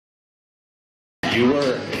You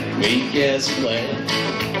were weak as planned,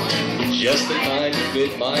 just the kind to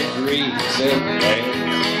fit my dreams and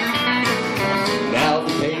plans. Now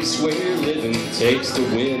the pace we're living takes the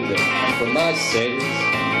wind from my sails,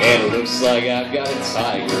 and it looks like I've got a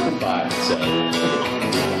tiger by the tail.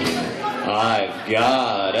 I've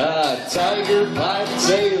got a tiger by the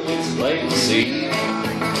tail, it's plain to see.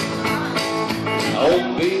 I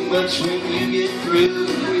won't be much when you get through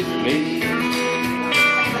with me.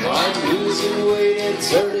 I'm losing weight and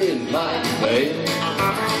turning my tail.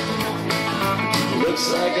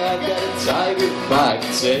 Looks like I've got a tiger by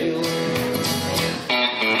the tail.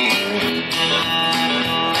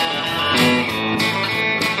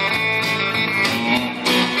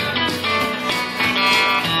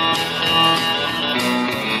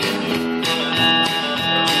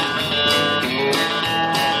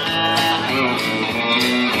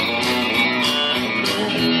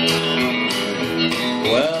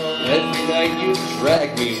 Well, every night you drag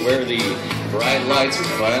me where the bright lights are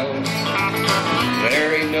found.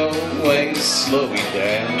 There ain't no way to slow me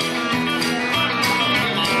down.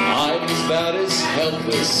 I'm about as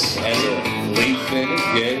helpless as a leaf in a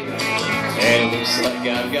gate, and it looks like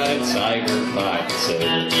I've got a tiger by the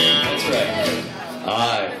tail. That's right.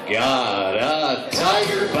 I've got a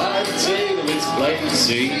tiger by the tail, it's plain to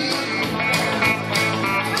see.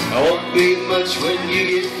 I won't be much when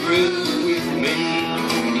you get through with me.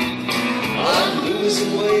 I'm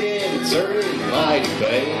losing weight and turning mighty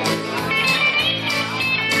bad.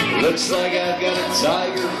 Looks like I've got a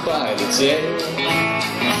tiger by the tail.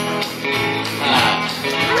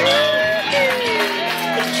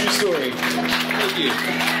 True story. Thank you.